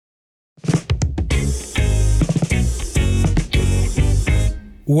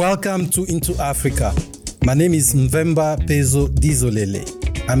Welcome to Into Africa. My name is Mvemba Pezo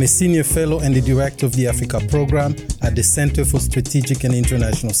Dizolele. I'm a senior fellow and the director of the Africa program at the Center for Strategic and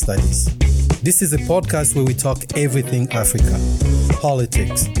International Studies. This is a podcast where we talk everything Africa: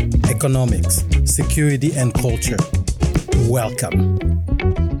 politics, economics, security, and culture. Welcome.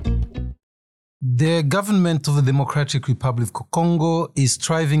 The government of the Democratic Republic of Congo is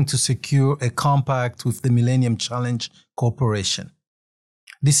striving to secure a compact with the Millennium Challenge Corporation.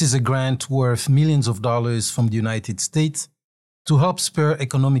 This is a grant worth millions of dollars from the United States to help spur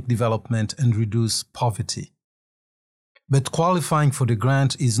economic development and reduce poverty. But qualifying for the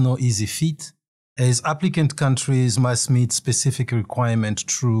grant is no easy feat, as applicant countries must meet specific requirements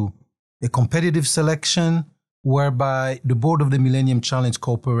through a competitive selection whereby the board of the Millennium Challenge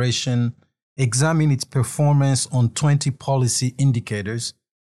Corporation examine its performance on 20 policy indicators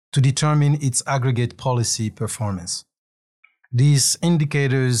to determine its aggregate policy performance. These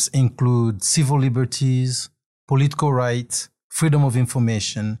indicators include civil liberties, political rights, freedom of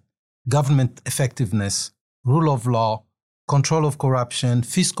information, government effectiveness, rule of law, control of corruption,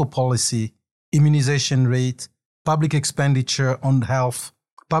 fiscal policy, immunization rate, public expenditure on health,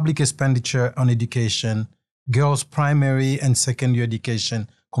 public expenditure on education, girls' primary and secondary education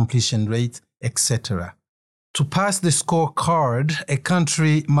completion rate, etc. To pass the scorecard, a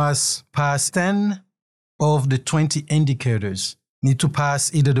country must pass 10 of the 20 indicators, need to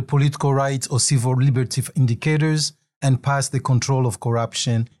pass either the political rights or civil liberty indicators and pass the control of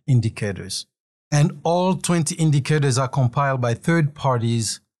corruption indicators. And all 20 indicators are compiled by third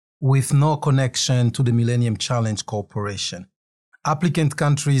parties with no connection to the Millennium Challenge Corporation. Applicant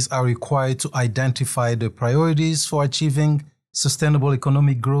countries are required to identify the priorities for achieving sustainable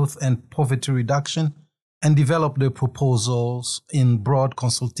economic growth and poverty reduction and develop their proposals in broad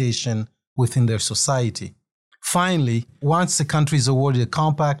consultation within their society. Finally, once the country is awarded a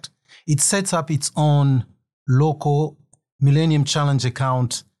compact, it sets up its own local Millennium Challenge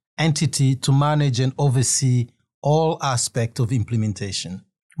account entity to manage and oversee all aspects of implementation.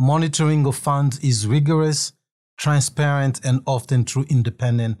 Monitoring of funds is rigorous, transparent, and often through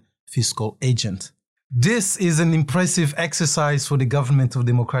independent fiscal agent. This is an impressive exercise for the government of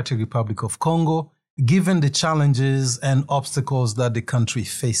the Democratic Republic of Congo, given the challenges and obstacles that the country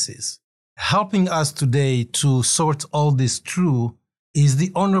faces. Helping us today to sort all this through is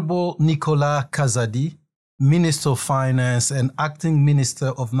the Honorable Nicolas Kazadi, Minister of Finance and Acting Minister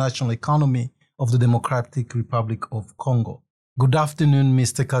of National Economy of the Democratic Republic of Congo. Good afternoon,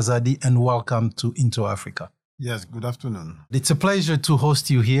 Mr. Kazadi, and welcome to Into Africa. Yes, good afternoon. It's a pleasure to host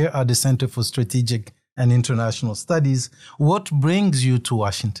you here at the Center for Strategic and International Studies. What brings you to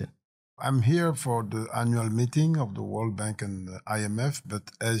Washington? I'm here for the annual meeting of the World Bank and the IMF, but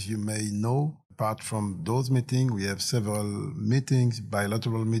as you may know, apart from those meetings, we have several meetings,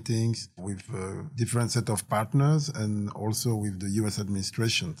 bilateral meetings with a different set of partners and also with the US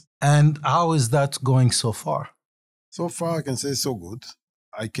administration. And how is that going so far? So far, I can say so good.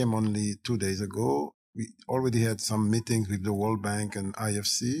 I came only 2 days ago. We already had some meetings with the World Bank and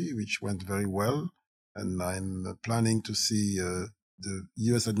IFC, which went very well. And I'm planning to see the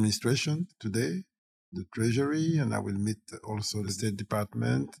U.S. administration today, the Treasury, and I will meet also the State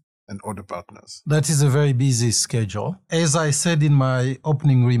Department and other partners. That is a very busy schedule. As I said in my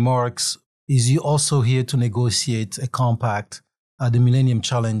opening remarks, is you also here to negotiate a compact, the Millennium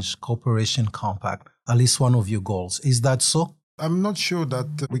Challenge Corporation compact, at least one of your goals. Is that so? I'm not sure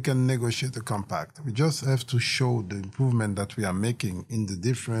that we can negotiate a compact. We just have to show the improvement that we are making in the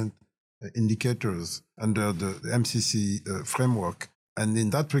different indicators under the MCC framework. And in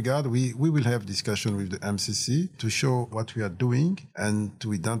that regard, we will have discussion with the MCC to show what we are doing and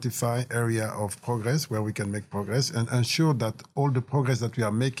to identify area of progress where we can make progress and ensure that all the progress that we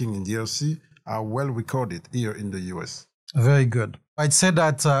are making in DRC are well recorded here in the US. Very good. I'd say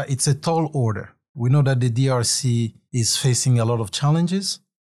that it's a tall order. We know that the DRC is facing a lot of challenges.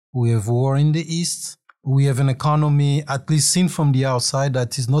 We have war in the East. We have an economy, at least seen from the outside,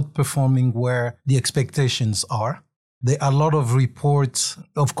 that is not performing where the expectations are. There are a lot of reports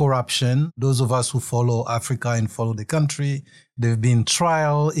of corruption. Those of us who follow Africa and follow the country, there have been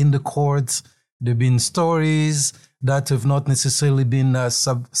trials in the courts. There have been stories that have not necessarily been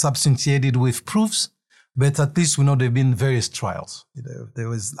substantiated with proofs, but at least we know there have been various trials. There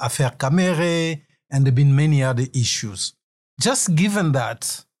was Affaire Kamere, and there have been many other issues. Just given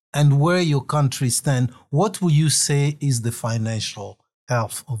that, and where your country stands, what would you say is the financial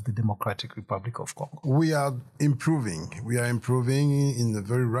health of the Democratic Republic of Congo? We are improving. We are improving in a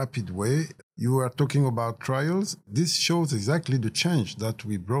very rapid way. You are talking about trials. This shows exactly the change that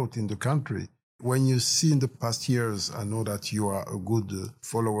we brought in the country. When you see in the past years, I know that you are a good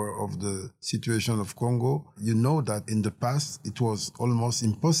follower of the situation of Congo. You know that in the past, it was almost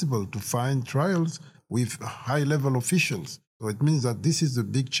impossible to find trials with high-level officials. So it means that this is the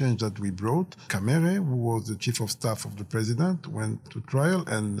big change that we brought. Kamere, who was the chief of staff of the president, went to trial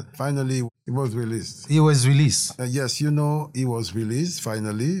and finally he was released. He was released? Yes, you know, he was released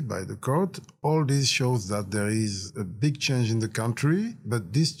finally by the court. All this shows that there is a big change in the country,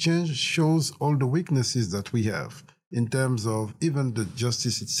 but this change shows all the weaknesses that we have in terms of even the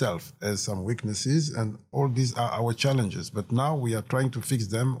justice itself has some weaknesses, and all these are our challenges. But now we are trying to fix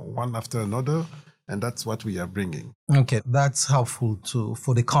them one after another. And that's what we are bringing. Okay, that's helpful too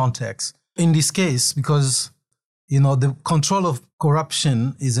for the context. In this case, because, the control of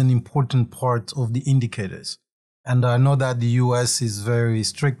corruption is an important part of the indicators. And I know that the US is very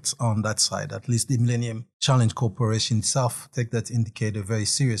strict on that side. At least the Millennium Challenge Corporation itself take that indicator very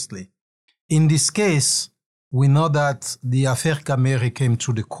seriously. In this case, we know that the Affaire Kamere came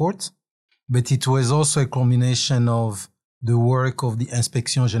to the court, but it was also a culmination of the work of the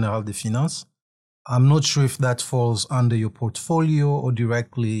Inspection Générale des Finances. I'm not sure if that falls under your portfolio or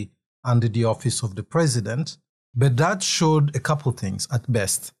directly under the office of the president, but that showed a couple things at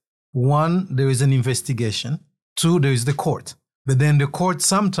best. One, there is an investigation. Two, there is the court. But then the court,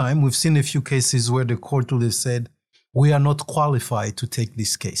 sometime, we've seen a few cases where the court will have said, we are not qualified to take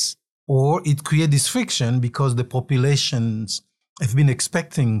this case. Or it creates this friction because the populations have been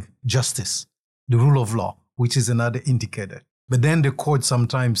expecting justice, the rule of law, which is another indicator. But then the court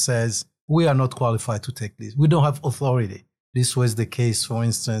sometimes says, we are not qualified to take this. We don't have authority. This was the case, for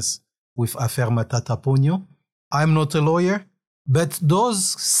instance, with Affaire Matata Pogno. I'm not a lawyer, but those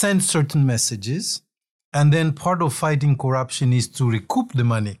send certain messages. And then part of fighting corruption is to recoup the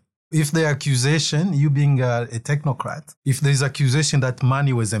money. If the accusation, you being a technocrat, if there's accusation that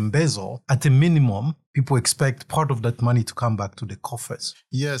money was embezzled, at a minimum, people expect part of that money to come back to the coffers.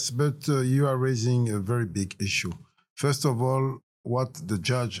 Yes, but you are raising a very big issue. First of all, what the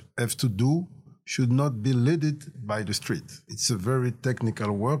judge have to do should not be led by the street. It's a very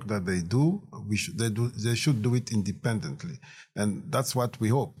technical work that they do. They should do it independently. And that's what we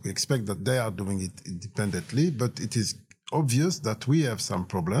hope. We expect that they are doing it independently, but it is obvious that we have some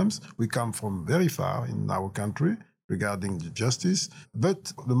problems. We come from very far in our country regarding the justice.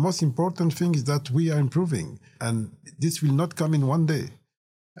 But the most important thing is that we are improving. And this will not come in one day.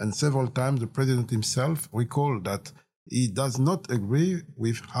 And several times the president himself recalled that he does not agree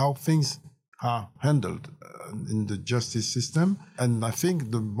with how things are handled in the justice system. And I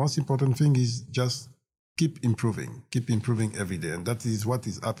think the most important thing is just keep improving every day. And that is what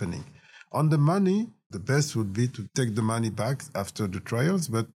is happening. On the money, the best would be to take the money back after the trials.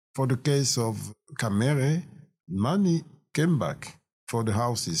 But for the case of Kamere, money came back for the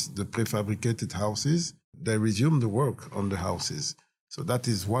houses, the prefabricated houses. They resumed the work on the houses. So that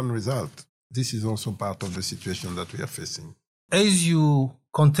is one result. This is also part of the situation that we are facing. As you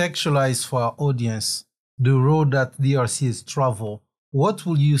contextualize for our audience the road that DRC has traveled, what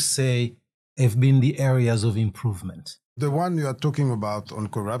will you say have been the areas of improvement? The one you are talking about on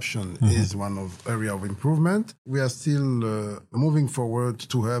corruption is one of area of improvement. We are still moving forward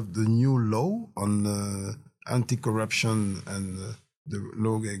to have the new law on anti-corruption and the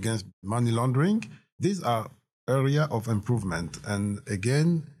law against money laundering. These are area of improvement. And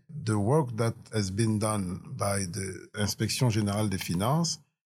again, the work that has been done by the Inspection Générale des Finances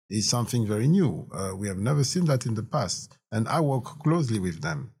is something very new. We have never seen that in the past. And I work closely with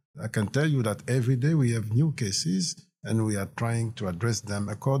them. I can tell you that every day we have new cases and we are trying to address them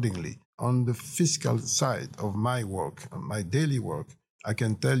accordingly. On the fiscal side of my work, my daily work, I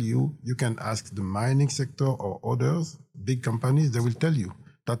can tell you, you can ask the mining sector or others, big companies, they will tell you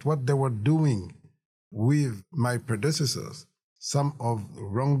that what they were doing with my predecessors, some of the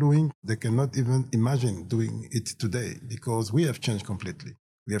wrongdoing, they cannot even imagine doing it today because we have changed completely.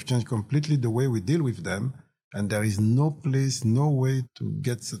 We have changed completely the way we deal with them, and there is no place, no way to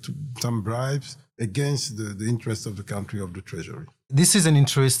get some bribes against the interests of the country, of the treasury. This is an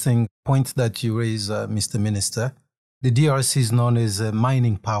interesting point that you raise, Mr. Minister. The DRC is known as a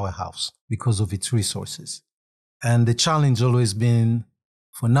mining powerhouse because of its resources. And the challenge always been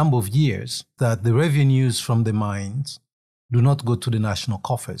for a number of years that the revenues from the mines do not go to the national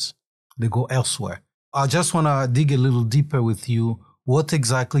coffers. They go elsewhere. I just want to dig a little deeper with you. What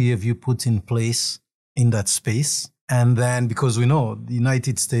exactly have you put in place in that space? And then, because we know the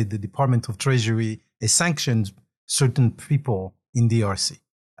United States, the Department of Treasury has sanctioned certain people in DRC.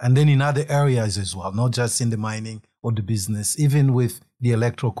 And then in other areas as well, not just in the mining or the business, even with the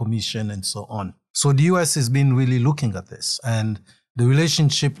Electoral Commission and so on. So the US has been really looking at this. And the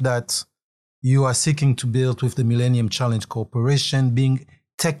relationship that you are seeking to build with the Millennium Challenge Corporation, being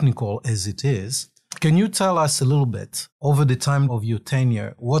technical as it is. Can you tell us a little bit, over the time of your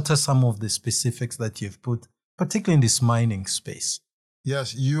tenure, what are some of the specifics that you've put, particularly in this mining space?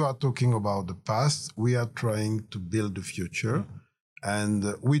 Yes, you are talking about the past. We are trying to build the future.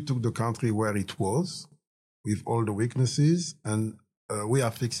 And we took the country where it was, with all the weaknesses, and we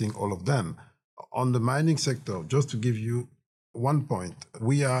are fixing all of them. On the mining sector, just to give you one point,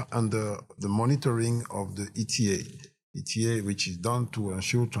 we are under the monitoring of the ETA, which is done to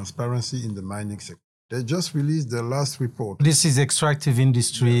ensure transparency in the mining sector. They just released their last report. This is Extractive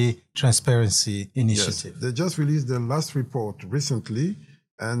Industry Transparency Initiative. Yes, they just released their last report recently,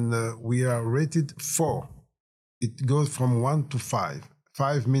 and we are rated 4. It goes from 1 to 5.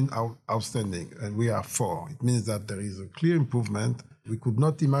 5 means outstanding, and we are 4. It means that there is a clear improvement. We could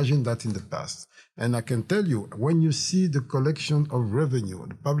not imagine that in the past. And I can tell you, when you see the collection of revenue in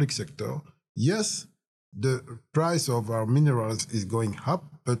the public sector, yes, the price of our minerals is going up,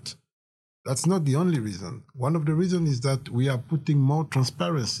 but that's not the only reason. One of the reasons is that we are putting more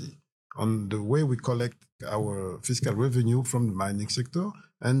transparency on the way we collect our fiscal revenue from the mining sector,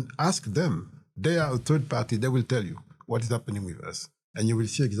 and ask them. They are a third party. They will tell you what is happening with us. And you will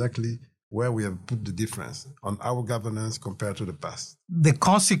see exactly where we have put the difference on our governance compared to the past. The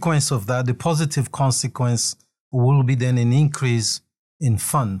consequence of that, the positive consequence, will be then an increase in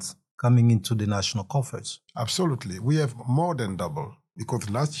funds coming into the national coffers. Absolutely. We have more than double, because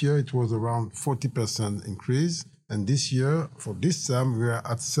last year it was around 40% increase. And this year, for this time, we are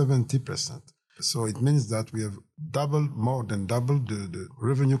at 70%. So it means that we have more than doubled the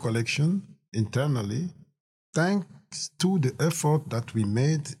revenue collection internally, thanks to the effort that we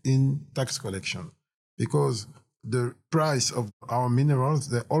made in tax collection. Because the price of our minerals,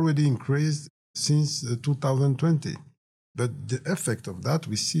 they already increased since 2020. But the effect of that,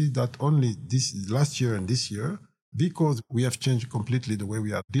 we see that only this last year and this year, because we have changed completely the way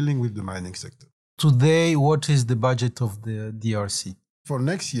we are dealing with the mining sector. Today, what is the budget of the DRC? For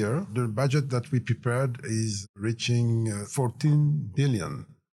next year, the budget that we prepared is reaching 14 billion.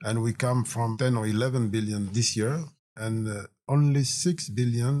 And we come from 10 or 11 billion this year, and only 6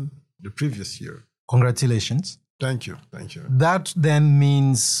 billion the previous year. Congratulations. Thank you. Thank you. That then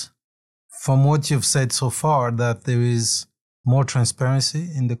means, from what you've said so far, that there is more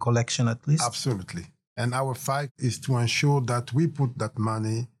transparency in the collection at least? Absolutely. And our fight is to ensure that we put that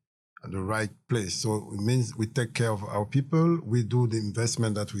money at the right place. So it means we take care of our people, we do the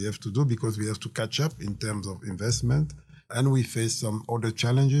investment that we have to do, because we have to catch up in terms of investment. And we face some other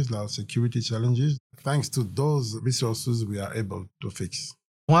challenges, like security challenges. Thanks to those resources, we are able to fix.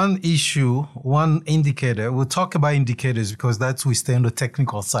 One issue, one indicator, we'll talk about indicators because that's we stay on the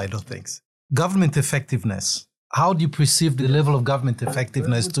technical side of things. Government effectiveness. How do you perceive the level of government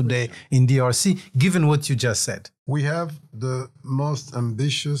effectiveness today in DRC, given what you just said? We have the most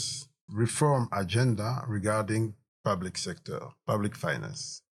ambitious reform agenda regarding public sector, public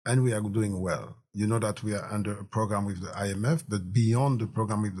finance, and we are doing well. You know that we are under a program with the IMF, but beyond the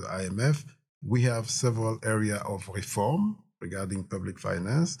program with the IMF, we have several areas of reform regarding public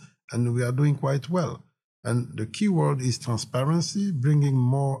finance, and we are doing quite well. And the key word is transparency, bringing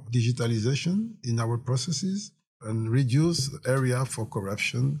more digitalization in our processes and reduce area for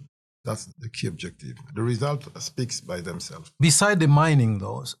corruption. That's the key objective. The result speaks by themselves. Beside the mining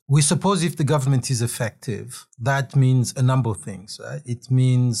laws, we suppose if the government is effective, that means a number of things, right? It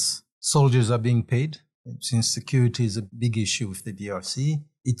means soldiers are being paid, since security is a big issue with the DRC.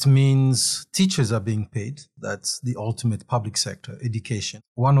 It means teachers are being paid. That's the ultimate public sector, education.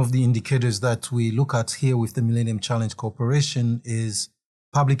 One of the indicators that we look at here with the Millennium Challenge Corporation is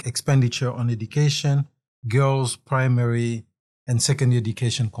public expenditure on education, girls' primary and secondary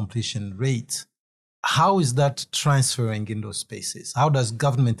education completion rate. How is that transferring in those spaces? How does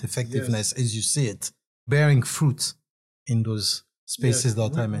government effectiveness, as you see it, bearing fruit in those spaces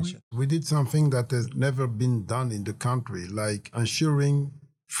that I mentioned? We did something that has never been done in the country, like ensuring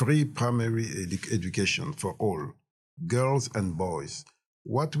free primary education for all, girls and boys.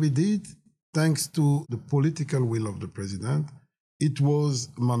 What we did, thanks to the political will of the president, it was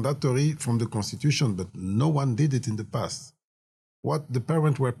mandatory from the constitution, but no one did it in the past. What the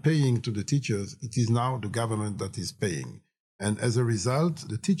parents were paying to the teachers, it is now the government that is paying. And as a result,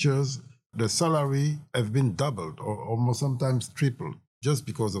 the teachers, the salary have been doubled or almost sometimes tripled just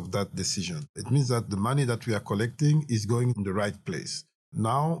because of that decision. It means that the money that we are collecting is going in the right place.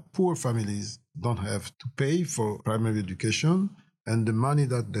 Now, poor families don't have to pay for primary education, and the money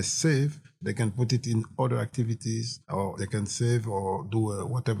that they save, they can put it in other activities, or they can save or do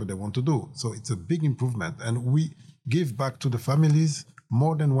whatever they want to do. So it's a big improvement. And we give back to the families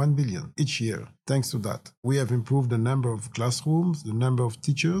more than 1 billion each year. Thanks to that, we have improved the number of classrooms, the number of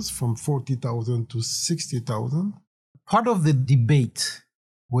teachers from 40,000 to 60,000. Part of the debate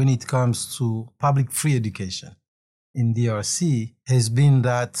when it comes to public free education in DRC has been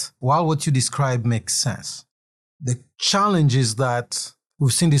that while what you describe makes sense, the challenge is that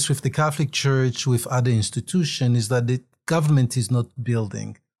we've seen this with the Catholic Church, with other institutions, is that the government is not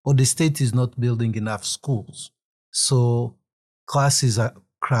building, or the state is not building enough schools. So classes are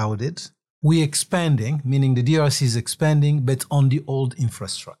crowded. We're expanding, meaning the DRC is expanding, but on the old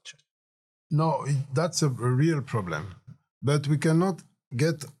infrastructure. No, that's a real problem. But we cannot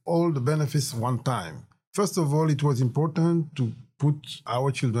get all the benefits one time. First of all, it was important to put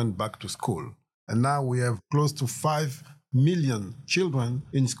our children back to school. And now we have close to 5 million children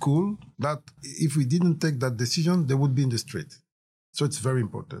in school that if we didn't take that decision, they would be in the street. So it's very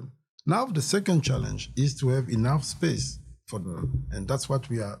important. Now the second challenge is to have enough space for them. And that's what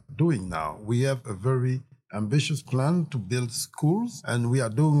we are doing now. We have a very ambitious plan to build schools, and we are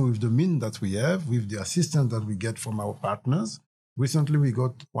doing with the means that we have, with the assistance that we get from our partners. Recently, we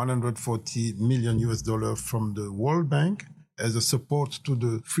got $140 million from the World Bank as a support to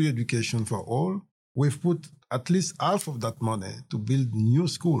the free education for all. We've put at least half of that money to build new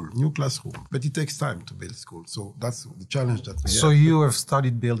school, new classroom. But it takes time to build schools. So that's the challenge that we have. So you have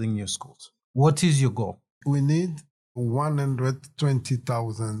started building new schools. What is your goal? We need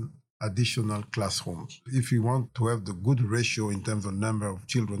 120,000 additional classrooms if we want to have the good ratio in terms of number of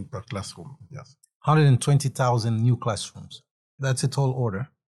children per classroom. Yes. 120,000 new classrooms. That's a tall order.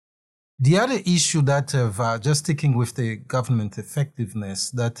 The other issue that just sticking with the government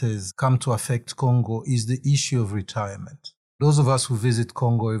effectiveness that has come to affect Congo is the issue of retirement. Those of us who visit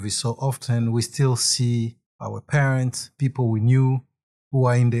Congo every so often, we still see our parents, people we knew who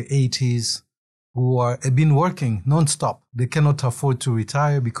are in their 80s, who have been working non-stop. They cannot afford to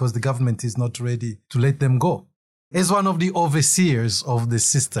retire because the government is not ready to let them go. As one of the overseers of the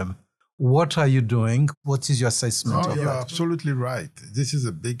system, what are you doing? What is your assessment of you're that? Absolutely right. This is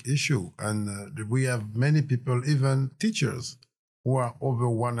a big issue. And we have many people, even teachers, who are over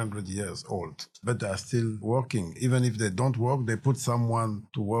 100 years old, but they are still working. Even if they don't work, they put someone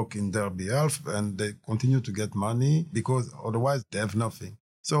to work in their behalf and they continue to get money because otherwise they have nothing.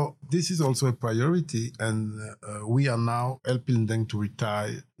 So this is also a priority, and we are now helping them to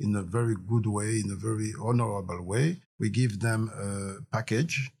retire in a very good way, in a very honorable way. We give them a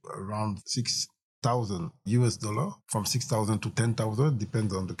package around $6,000, from 6,000 to 10,000,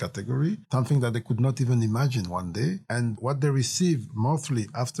 depends on the category, something that they could not even imagine one day. And what they receive monthly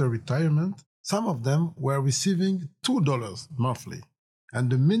after retirement, some of them were receiving $2 monthly. And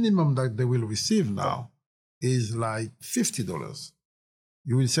the minimum that they will receive now is like $50.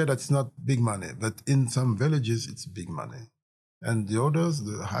 You will say that's not big money, but in some villages, it's big money. And the others,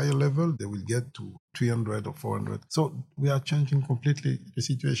 the higher level, they will get to 300 or 400. So we are changing completely the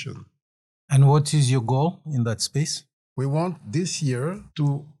situation. And what is your goal in that space? We want this year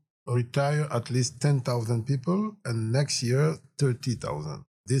to retire at least 10,000 people, and next year, 30,000.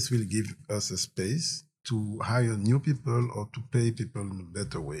 This will give us a space to hire new people or to pay people in a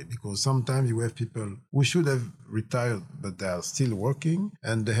better way. Because sometimes you have people who should have retired, but they are still working,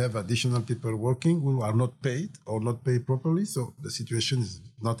 and they have additional people working who are not paid or not paid properly. So the situation is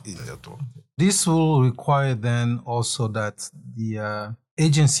not easy at all. This will require then also that the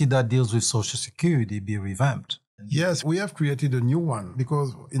agency that deals with Social Security be revamped. Yes, we have created a new one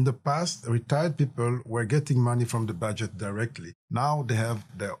because in the past, retired people were getting money from the budget directly. Now they have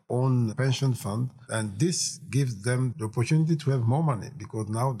their own pension fund, and this gives them the opportunity to have more money because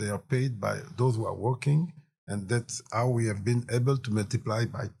now they are paid by those who are working, and that's how we have been able to multiply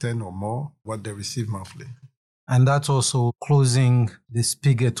by 10 or more what they receive monthly. And that's also closing the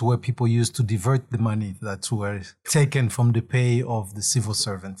spigot where people used to divert the money that were taken from the pay of the civil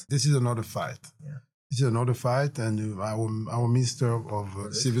servant. This is another fight. Yeah. This is another fight, and our Minister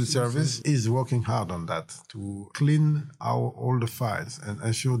of Civil Service is working hard on that to clean all the files and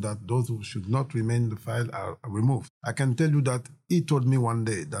ensure that those who should not remain in the file are removed. I can tell you that he told me one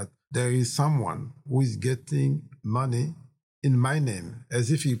day that there is someone who is getting money in my name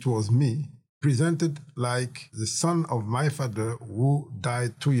as if it was me, presented like the son of my father who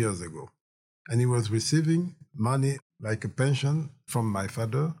died 2 years ago. And he was receiving money like a pension from my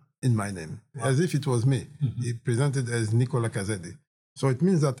father in my name, as if it was me. Mm-hmm. He presented as Nicolas Kazadi. So it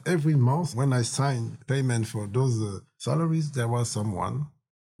means that every month when I signed payment for those salaries, there was someone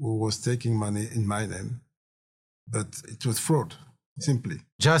who was taking money in my name. But it was fraud, simply.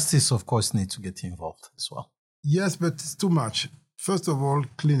 Justice, of course, needs to get involved as well. Yes, but it's too much. First of all,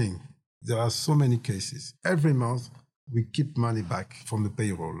 cleaning. There are so many cases. Every month, we keep money back from the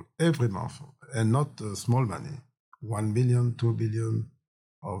payroll every month, and not small money, 1 billion, 2 billion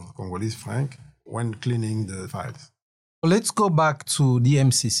of Congolese franc when cleaning the files. Let's go back to the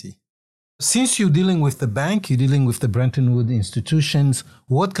MCC. Since you're dealing with the bank, you're dealing with the Bretton Woods institutions,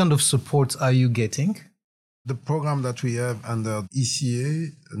 what kind of support are you getting? The program that we have under ECA,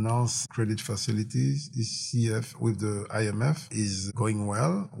 Announced Credit Facilities, ECF with the IMF, is going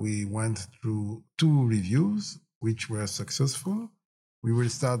well. We went through 2 reviews, which were successful. We will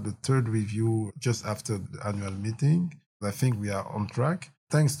start the 3rd review just after the annual meeting. I think we are on track.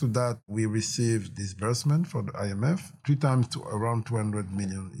 Thanks to that, we received disbursement for the IMF, 3 times to around $200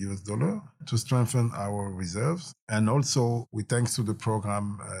 million to strengthen our reserves. And also, thanks to the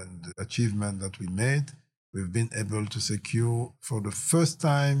program and the achievement that we made, we've been able to secure for the first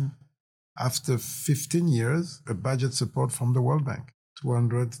time after 15 years a budget support from the World Bank,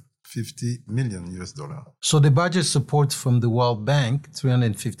 $250 million. So the budget support from the World Bank,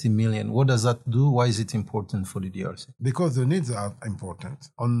 $350 million, what does that do? Why is it important for the DRC? Because the needs are important.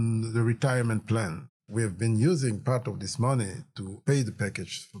 On the retirement plan, we have been using part of this money to pay the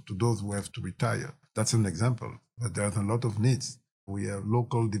package to those who have to retire. That's an example, but there's a lot of needs. We have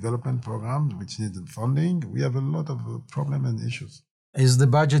local development programs which need funding. We have a lot of problems and issues. Is the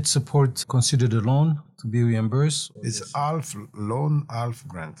budget support considered a loan to be reimbursed? It's half loan, half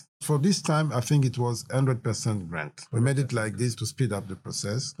grant. For this time, I think it was 100% grant. We made it like this to speed up the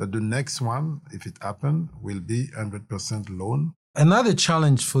process. But the next one, if it happens, will be 100% loan. Another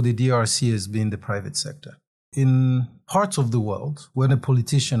challenge for the DRC has been the private sector. In parts of the world, when a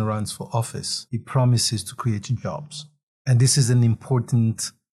politician runs for office, he promises to create jobs. And this is an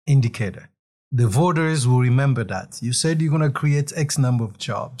important indicator. The voters will remember that. You said you're going to create X number of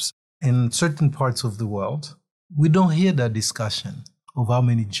jobs. In certain parts of the world, we don't hear that discussion of how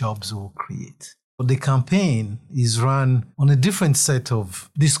many jobs we'll create. But the campaign is run on a different set of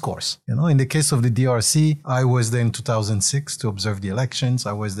discourse. In the case of the DRC, I was there in 2006 to observe the elections.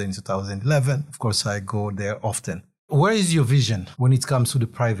 I was there in 2011. Of course, I go there often. Where is your vision when it comes to the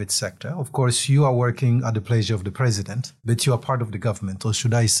private sector? Of course, you are working at the pleasure of the president, but you are part of the government. Or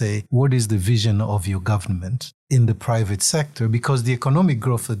should I say, what is the vision of your government in the private sector? Because the economic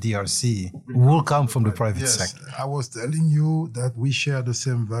growth of DRC will come from the private sector. I was telling you that we share the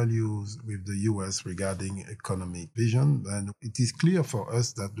same values with the US regarding economic vision. And it is clear for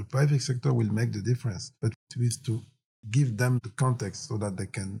us that the private sector will make the difference. But we have to give them the context so that they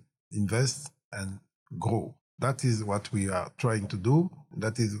can invest and grow. That is what we are trying to do.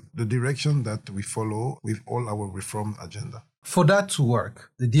 That is the direction that we follow with all our reform agenda. For that to work,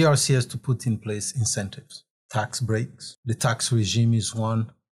 the DRC has to put in place incentives, tax breaks. The tax regime is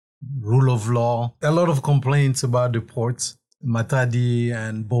one, rule of law. A lot of complaints about the ports, Matadi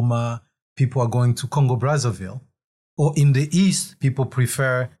and Boma. People are going to Congo-Brazzaville. Or in the east, people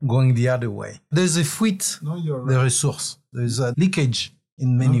prefer going the other way. There's a fuite de ressources. There's a leakage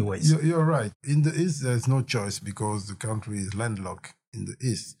in many ways. You're right. In the east, there's no choice because the country is landlocked in the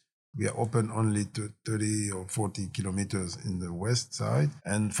east. We are open only to 30 or 40 kilometers in the west side.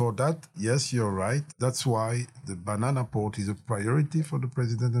 And for that, yes, you're right. That's why the banana port is a priority for the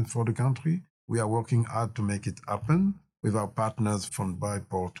president and for the country. We are working hard to make it happen with our partners from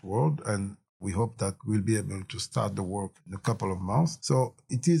Biport World. And we hope that we'll be able to start the work in a couple of months. So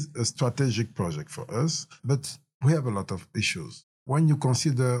it is a strategic project for us, but we have a lot of issues. When you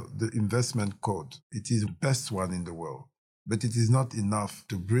consider the investment code, it is the best one in the world, but it is not enough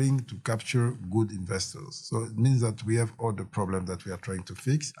to capture good investors. So it means that we have all the problems that we are trying to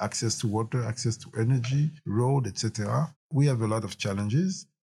fix: access to water, access to energy, road, etc. We have a lot of challenges.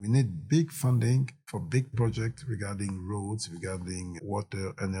 We need big funding for big projects regarding roads, regarding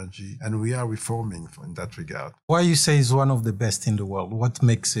water, energy, and we are reforming in that regard. Why you say it's one of the best in the world? What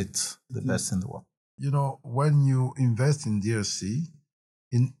makes it the best in the world? When you invest in DRC,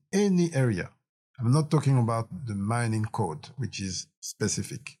 in any area, I'm not talking about the mining code, which is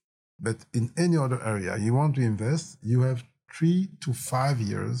specific, but in any other area you want to invest, you have 3 to 5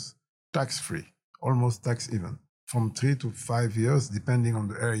 years tax-free, almost tax-even, from 3 to 5 years, depending on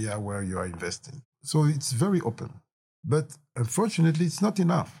the area where you are investing. So it's very open. But unfortunately, it's not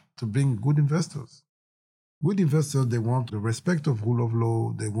enough to bring good investors. Good investors, they want the respect of rule of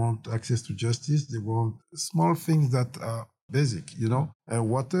law, they want access to justice, they want small things that are basic,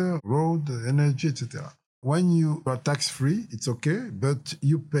 water, road, energy, etc. When you are tax-free, it's okay, but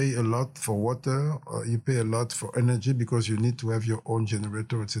you pay a lot for water, or you pay a lot for energy because you need to have your own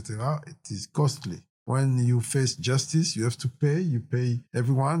generator, etc. It is costly. When you face justice, you have to pay. You pay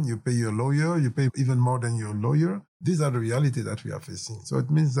everyone. You pay your lawyer. You pay even more than your lawyer. These are the reality that we are facing. So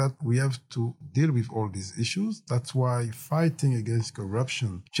it means that we have to deal with all these issues. That's why fighting against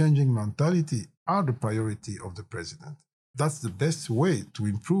corruption, changing mentality are the priority of the president. That's the best way to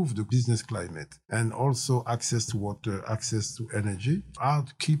improve the business climate, and also access to water, access to energy are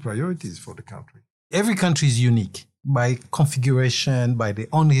key priorities for the country. Every country is unique by configuration, by their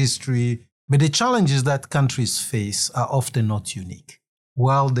own history, but the challenges that countries face are often not unique,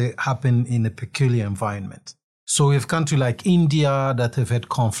 while they happen in a peculiar environment. So we have countries like India that have had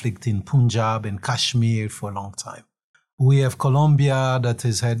conflict in Punjab and Kashmir for a long time. We have Colombia that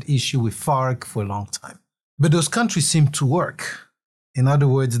has had issue with FARC for a long time. But those countries seem to work. In other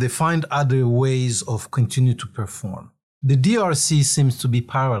words, they find other ways of continue to perform. The DRC seems to be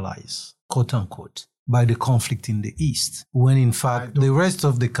paralyzed, quote unquote, by the conflict in the East, when in fact the rest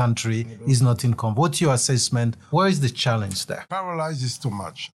of the country is not in conflict. What's your assessment? Where is the challenge there? Paralyzed is too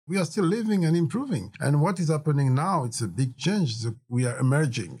much. We are still living and improving. And what is happening now, it's a big change. We are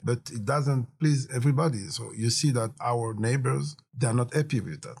emerging, but it doesn't please everybody. So you see that our neighbors, they are not happy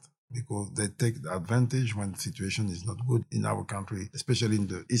with that, because they take the advantage when the situation is not good in our country, especially in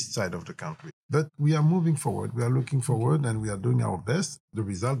the east side of the country. But we are moving forward. We are looking forward, and we are doing our best. The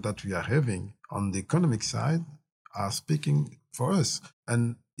result that we are having on the economic side are speaking for us.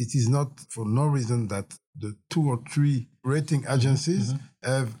 And it is not for no reason that the 2 or 3 rating agencies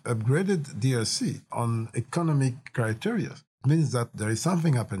have upgraded DRC on economic criteria. It means that there is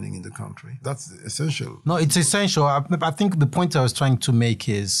something happening in the country. That's essential. No, it's essential. I think the point I was trying to make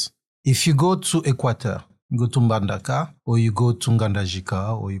is, if you go to Equateur, you go to Mbandaka, or you go to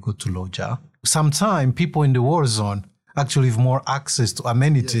Ngandajika, or you go to Loja, sometimes people in the war zone actually have more access to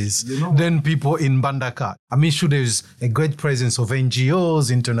amenities than people in Mbandaka. I mean, sure, there's a great presence of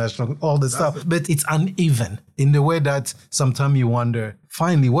NGOs, international, all the stuff, but it's uneven in the way that sometimes you wonder,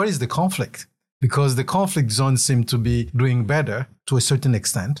 finally, where is the conflict? Because the conflict zones seem to be doing better to a certain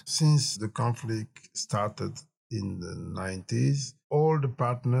extent. Since the conflict started in the 90s, all the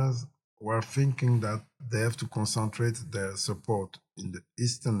partners were thinking that they have to concentrate their support in the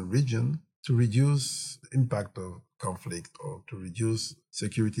eastern region to reduce the impact of conflict or to reduce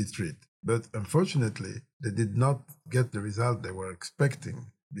security threat. But unfortunately, they did not get the result they were expecting,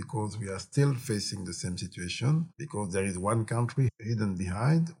 because we are still facing the same situation, because there is one country hidden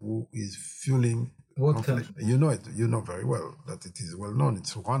behind who is fueling conflict. Country? You know it. You know very well that it is well known.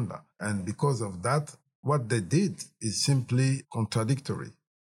 It's Rwanda. And because of that, what they did is simply contradictory.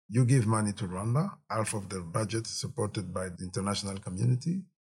 You give money to Rwanda, half of the budget supported by the international community.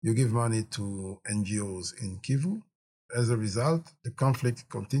 You give money to NGOs in Kivu. As a result, the conflict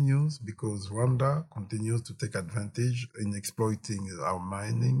continues because Rwanda continues to take advantage in exploiting our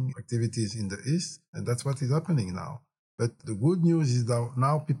mining activities in the east. And that's what is happening now. But the good news is that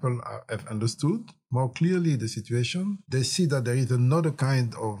now people have understood more clearly the situation. They see that there is another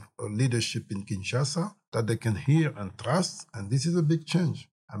kind of leadership in Kinshasa that they can hear and trust. And this is a big change.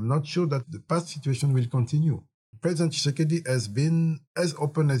 I'm not sure that the past situation will continue. President Tshisekedi has been as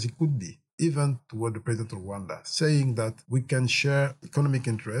open as he could be, even toward the president of Rwanda, saying that we can share economic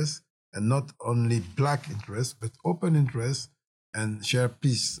interests, and not only black interests, but open interests, and share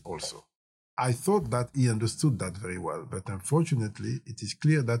peace also. I thought that he understood that very well, but unfortunately, it is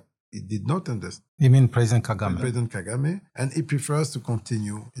clear that he did not understand. You mean President Kagame? President Kagame, and he prefers to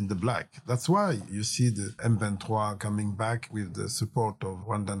continue in the black. That's why you see the M23 coming back with the support of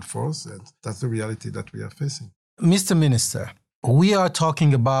Rwandan force, and that's the reality that we are facing. Mr. Minister, we are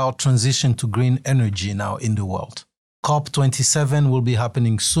talking about transition to green energy now in the world. COP27 will be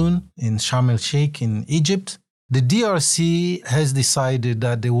happening soon in Sharm el-Sheikh in Egypt. The DRC has decided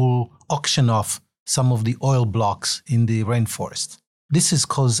that they will auction off some of the oil blocks in the rainforest. This has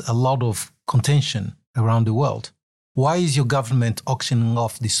caused a lot of contention around the world. Why is your government auctioning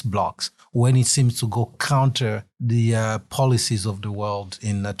off these blocks when it seems to go counter the policies of the world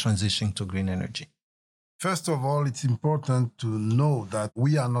in transitioning to green energy? First of all, it's important to know that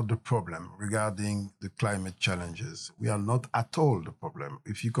we are not the problem regarding the climate challenges. We are not at all the problem.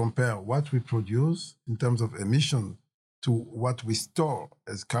 If you compare what we produce in terms of emission to what we store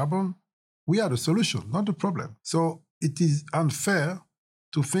as carbon, we are the solution, not the problem. So it is unfair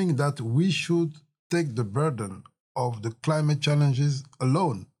to think that we should take the burden of the climate challenges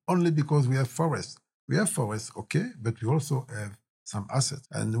alone, only because we have forests. We have forests, okay, but we also have some assets.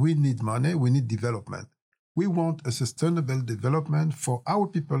 And we need money, we need development. We want a sustainable development for our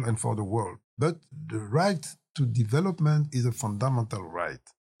people and for the world. But the right to development is a fundamental right.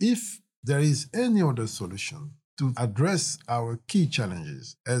 If there is any other solution to address our key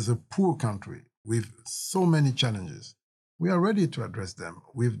challenges as a poor country with so many challenges, We are ready to address them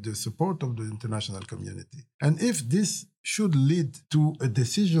with the support of the international community. And if this should lead to a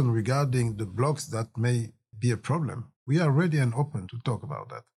decision regarding the blocks that may be a problem, we are ready and open to talk about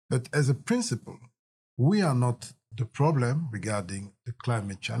that. But as a principle, we are not the problem regarding the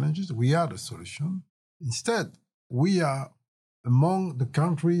climate challenges. We are the solution. Instead, we are among the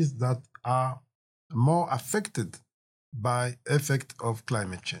countries that are more affected by effect of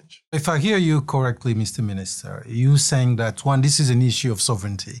climate change. If I hear you correctly, Mr. Minister, you saying that, one, this is an issue of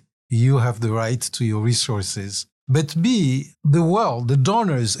sovereignty. You have the right to your resources. But B, the world, the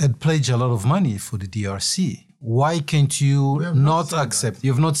donors had pledged a lot of money for the DRC. Why can't you not accept?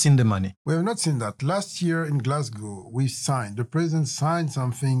 You have not seen the money. We have not seen that. Last year in Glasgow, the president signed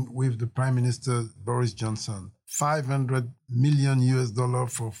something with the Prime Minister Boris Johnson, $500 million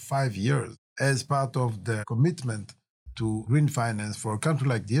for 5 years as part of the commitment to green finance for a country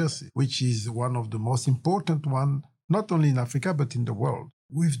like DRC, which is one of the most important ones, not only in Africa, but in the world.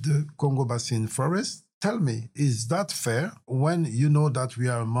 With the Congo Basin forest, tell me, is that fair when you know that we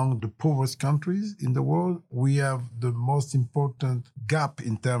are among the poorest countries in the world? We have the most important gap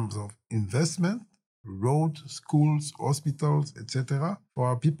in terms of investment, roads, schools, hospitals, etc. for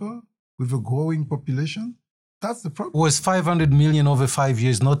our people with a growing population. That's the problem. Was 500 million over 5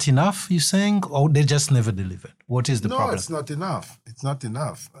 years not enough, you saying? Or they just never delivered? What is the problem? No, it's not enough. It's not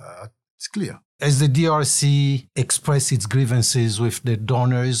enough. It's clear. Has the DRC expressed its grievances with the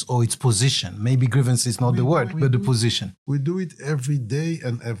donors or its position? Maybe grievance is not the word, but the position. We do it every day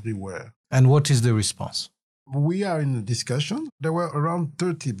and everywhere. And what is the response? We are in a discussion. There were around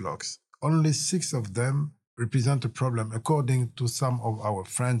 30 blocks. Only 6 of them represent a problem, according to some of our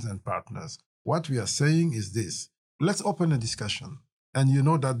friends and partners. What we are saying is this. Let's open a discussion. And you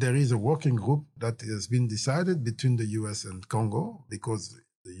know that there is a working group that has been decided between the US and Congo because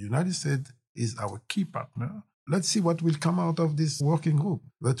the United States is our key partner. Let's see what will come out of this working group.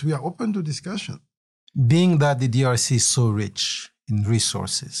 But we are open to discussion. Being that the DRC is so rich in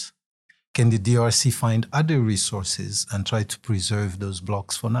resources, can the DRC find other resources and try to preserve those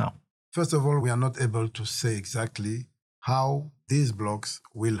blocks for now? First of all, we are not able to say exactly how these blocks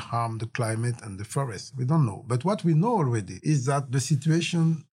will harm the climate and the forest. We don't know. But what we know already is that the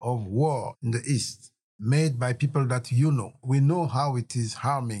situation of war in the East, made by people that we know how it is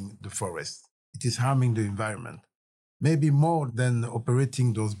harming the forest. It is harming the environment. Maybe more than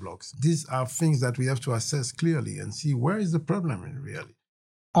operating those blocks. These are things that we have to assess clearly and see where is the problem in reality.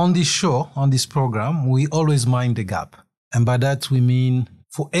 On this show, on this program, we always mind the gap. And by that we mean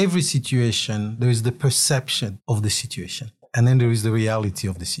for every situation, there is the perception of the situation. And then there is the reality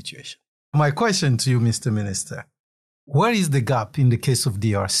of the situation. My question to you, Mr. Minister, where is the gap in the case of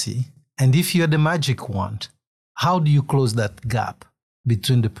DRC? And if you had a magic wand, how do you close that gap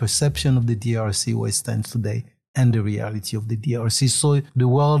between the perception of the DRC where it stands today and the reality of the DRC so the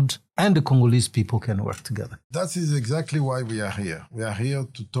world and the Congolese people can work together? That is exactly why we are here. We are here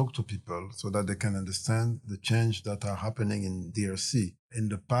to talk to people so that they can understand the change that are happening in DRC. In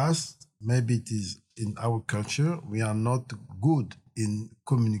the past, maybe it is in our culture, we are not good in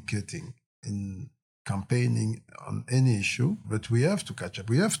communicating, in campaigning on any issue, but we have to catch up.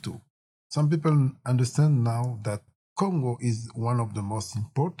 We have to. Some people understand now that Congo is one of the most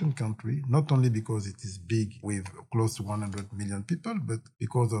important countries, not only because it is big with close to 100 million people, but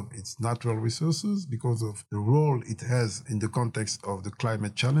because of its natural resources, because of the role it has in the context of the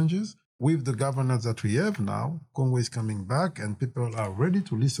climate challenges. With the governance that we have now, Congo is coming back and people are ready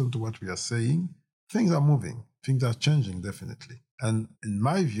to listen to what we are saying. Things are moving. Things are changing, definitely. And in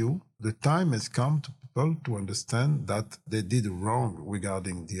my view, the time has come to people to understand that they did wrong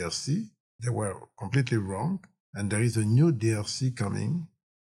regarding DRC. They were completely wrong. And there is a new DRC coming.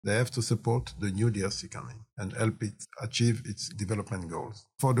 They have to support the new DRC coming and help it achieve its development goals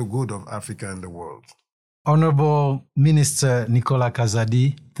for the good of Africa and the world. Honorable Minister Nicolas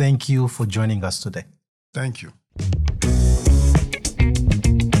Kazadi, thank you for joining us today. Thank you.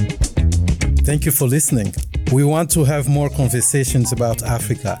 Thank you for listening. We want to have more conversations about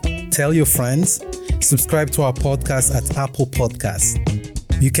Africa. Tell your friends, subscribe to our podcast at Apple Podcasts.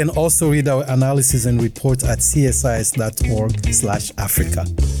 You can also read our analysis and report at csis.org/Africa.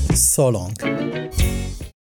 So long.